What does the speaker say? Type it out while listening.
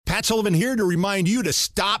Matt Sullivan here to remind you to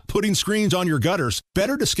stop putting screens on your gutters.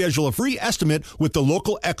 Better to schedule a free estimate with the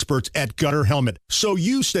local experts at Gutter Helmet so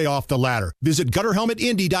you stay off the ladder. Visit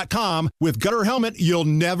GutterHelmetIndy.com. With Gutter Helmet, you'll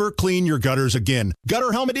never clean your gutters again.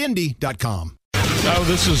 GutterHelmetIndy.com. Oh,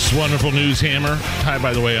 this is wonderful news, Hammer. Hi,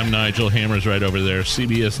 by the way, I'm Nigel. Hammer's right over there.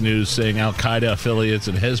 CBS News saying Al-Qaeda affiliates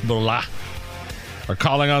and Hezbollah are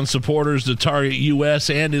calling on supporters to target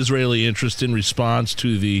U.S. and Israeli interests in response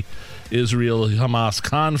to the Israel-Hamas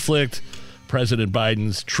conflict. President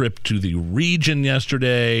Biden's trip to the region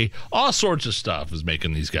yesterday. All sorts of stuff is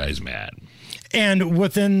making these guys mad. And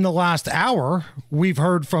within the last hour, we've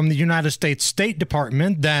heard from the United States State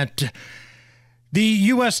Department that the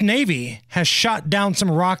U.S. Navy has shot down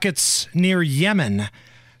some rockets near Yemen.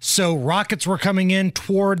 So rockets were coming in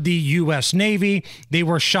toward the U.S. Navy. They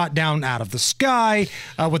were shot down out of the sky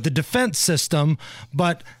with the defense system.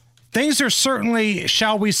 But things are certainly,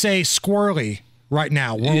 shall we say, squirrely right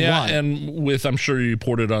now worldwide. Yeah, and with, I'm sure you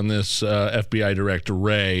reported on this, FBI Director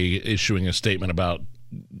Wray issuing a statement about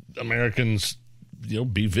Americans,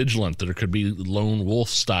 be vigilant that there could be lone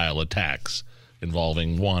wolf-style attacks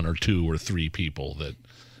involving one or two or three people that,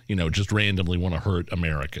 just randomly want to hurt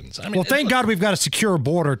Americans. I mean, well, thank God we've got a secure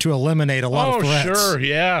border to eliminate a lot of threats. Oh, sure,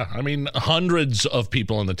 yeah. I mean, hundreds of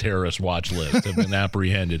people on the terrorist watch list have been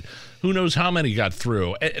apprehended. Who knows how many got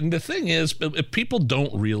through? And the thing is, if people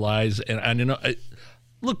don't realize,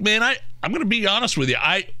 look, man, I'm going to be honest with you.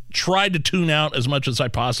 I tried to tune out as much as I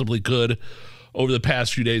possibly could over the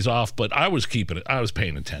past few days off, but I was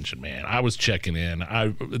paying attention, man. I was checking in.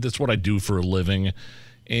 That's what I do for a living.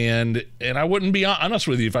 And I wouldn't be honest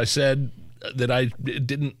with you if I said that it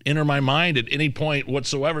didn't enter my mind at any point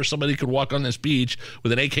whatsoever somebody could walk on this beach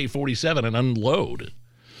with an AK-47 and unload.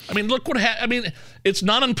 I mean, look what happened. I mean, it's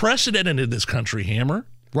not unprecedented in this country, Hammer.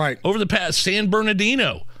 Right. Over the past, San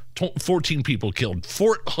Bernardino, 14 people killed.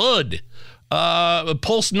 Fort Hood,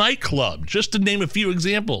 Pulse nightclub, just to name a few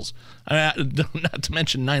examples. Not to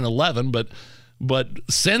mention 9/11, but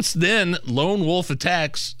since then, lone wolf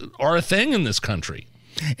attacks are a thing in this country.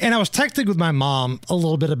 And I was texting with my mom a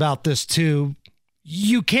little bit about this too.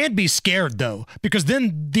 You can't be scared, though, because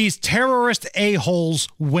then these terrorist a-holes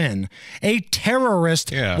win. A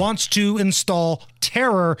terrorist wants to install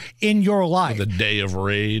terror in your life. The day of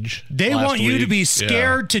rage. They want you to be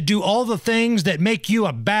scared to do all the things that make you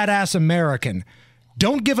a badass American.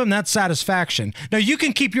 Don't give them that satisfaction. Now, you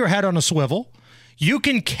can keep your head on a swivel. You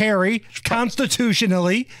can carry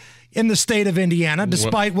constitutionally in the state of Indiana,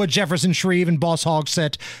 despite what Jefferson Shreve and Boss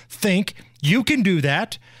Hogsett think. You can do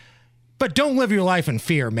that. But don't live your life in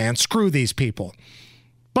fear, man. Screw these people.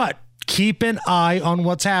 But keep an eye on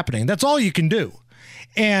what's happening. That's all you can do.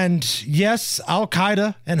 And yes,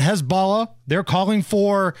 Al-Qaeda and Hezbollah, they're calling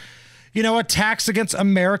for, attacks against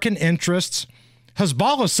American interests.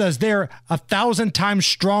 Hezbollah says they're 1,000 times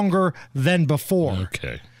stronger than before.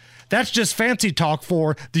 Okay. That's just fancy talk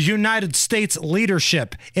for the United States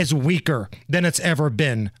leadership is weaker than it's ever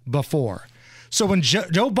been before. So when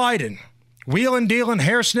Joe Biden, wheeling, dealing,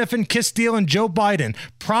 hair sniffing, kiss stealing Joe Biden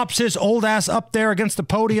props his old ass up there against the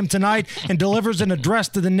podium tonight and delivers an address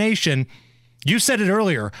to the nation, you said it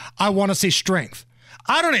earlier, I want to see strength.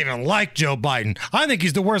 I don't even like Joe Biden. I think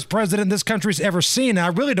he's the worst president this country's ever seen, and I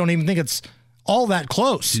really don't even think it's all that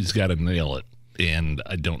close. He's got to nail it, and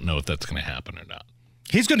I don't know if that's going to happen or not.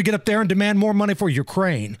 He's going to get up there and demand more money for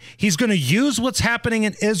Ukraine. He's going to use what's happening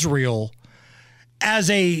in Israel as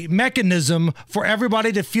a mechanism for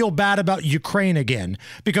everybody to feel bad about Ukraine again.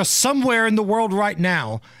 Because somewhere in the world right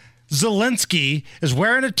now, Zelensky is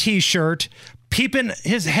wearing a T-shirt, peeping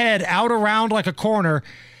his head out around like a corner.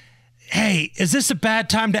 Hey, is this a bad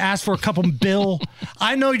time to ask for a couple bill?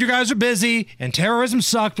 I know you guys are busy and terrorism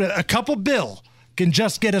sucks, but a couple bill can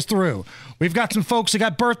just get us through. We've got some folks that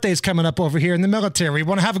got birthdays coming up over here in the military. We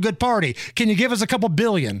want to have a good party. Can you give us a couple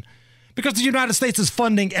billion? Because the United States is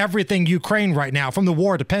funding everything Ukraine right now, from the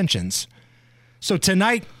war to pensions. So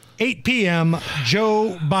tonight, 8 p.m.,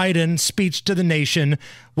 Joe Biden speech to the nation.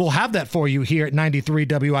 We'll have that for you here at 93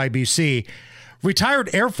 WIBC.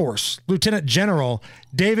 Retired Air Force Lieutenant General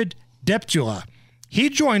David Deptula, he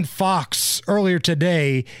joined Fox earlier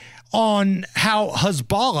today on how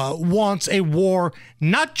Hezbollah wants a war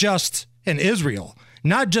not just in Israel,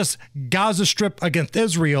 not just Gaza Strip against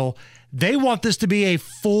Israel. They want this to be a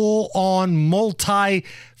full-on,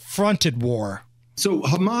 multi-fronted war. So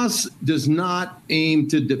Hamas does not aim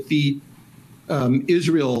to defeat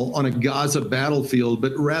Israel on a Gaza battlefield,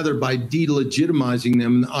 but rather by delegitimizing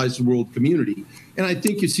them in the eyes of the world community. And I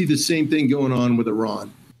think you see the same thing going on with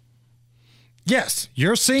Iran. Yes,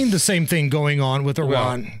 you're seeing the same thing going on with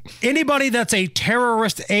Iran. Well, anybody that's a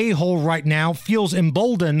terrorist a-hole right now feels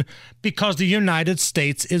emboldened because the United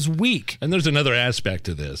States is weak. And there's another aspect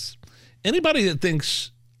to this. Anybody that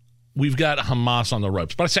thinks we've got Hamas on the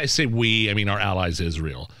ropes, but I say we, I mean our allies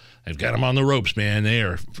Israel. They've got them on the ropes, man. They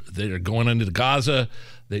are going into Gaza.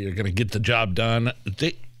 They are going to get the job done.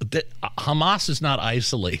 Hamas is not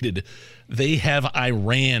isolated. They have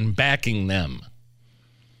Iran backing them.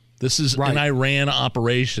 This is an Iran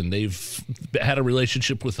operation. They've had a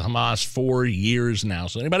relationship with Hamas for years now.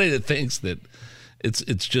 So anybody that thinks that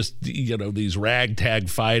it's just, you know, these ragtag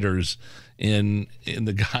fighters in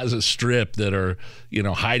the Gaza Strip that are, you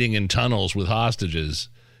know, hiding in tunnels with hostages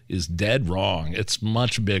is dead wrong. It's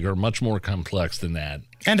much bigger, much more complex than that.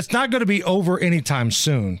 And it's not going to be over anytime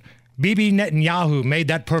soon. Bibi Netanyahu made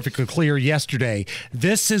that perfectly clear yesterday.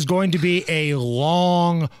 This is going to be a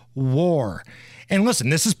long war. And listen,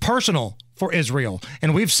 this is personal for Israel.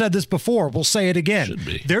 And we've said this before. We'll say it again. Should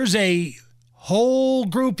be. There's a whole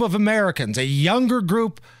group of Americans, a younger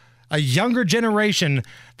group, a younger generation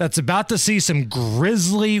that's about to see some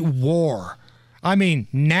grisly war. I mean,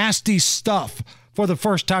 nasty stuff for the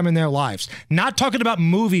first time in their lives. Not talking about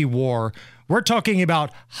movie war. We're talking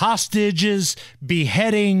about hostages,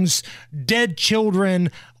 beheadings, dead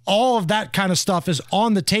children. All of that kind of stuff is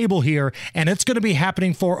on the table here, and it's going to be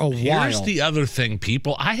happening for a while. Here's the other thing,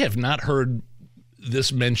 people. I have not heard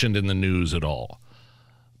this mentioned in the news at all.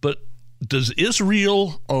 But does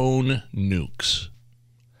Israel own nukes?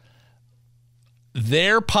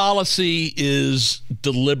 Their policy is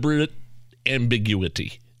deliberate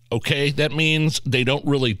ambiguity. Okay, that means they don't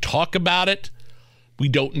really talk about it. We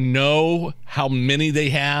don't know how many they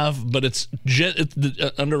have, but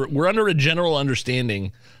we're under a general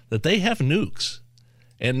understanding that they have nukes.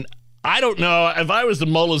 And I don't know, if I was the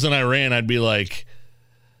mullahs in Iran, I'd be like,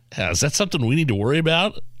 is that something we need to worry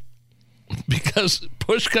about? Because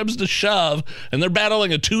push comes to shove, and they're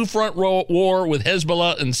battling a two-front war with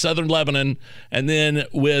Hezbollah in southern Lebanon and then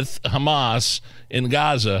with Hamas in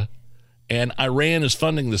Gaza. And Iran is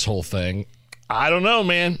funding this whole thing. I don't know,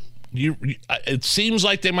 man. It seems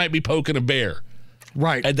like they might be poking a bear.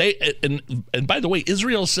 Right. And by the way,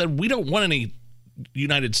 Israel said, we don't want any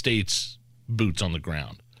United States boots on the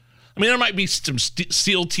ground. I mean, there might be some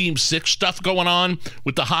SEAL Team 6 stuff going on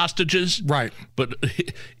with the hostages. Right. But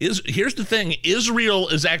here's the thing. Israel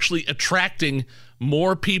is actually attracting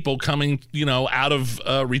more people coming, you know, out of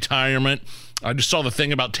retirement. I just saw the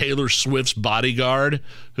thing about Taylor Swift's bodyguard,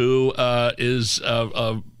 who is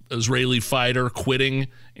a Israeli fighter quitting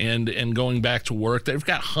and going back to work. They've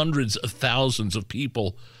got hundreds of thousands of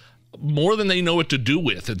people, more than they know what to do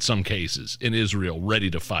with in some cases, in Israel, ready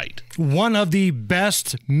to fight. One of the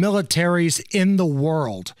best militaries in the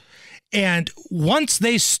world. And once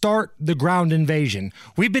they start the ground invasion,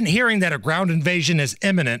 we've been hearing that a ground invasion is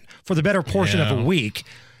imminent for the better portion of a week.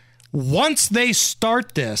 Once they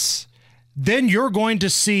start this, then you're going to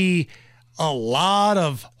see a lot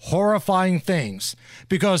of horrifying things,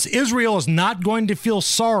 because Israel is not going to feel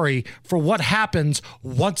sorry for what happens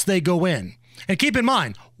once they go in. And keep in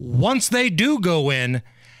mind, once they do go in,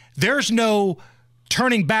 there's no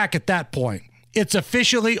turning back at that point. It's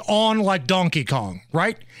officially on like Donkey Kong,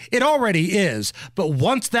 right? It already is. But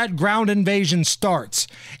once that ground invasion starts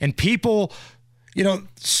and people, you know,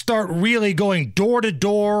 start really going door to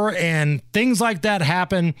door and things like that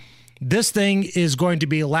happen, this thing is going to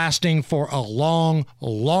be lasting for a long,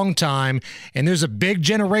 long time. And there's a big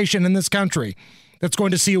generation in this country that's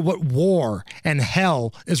going to see what war and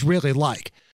hell is really like.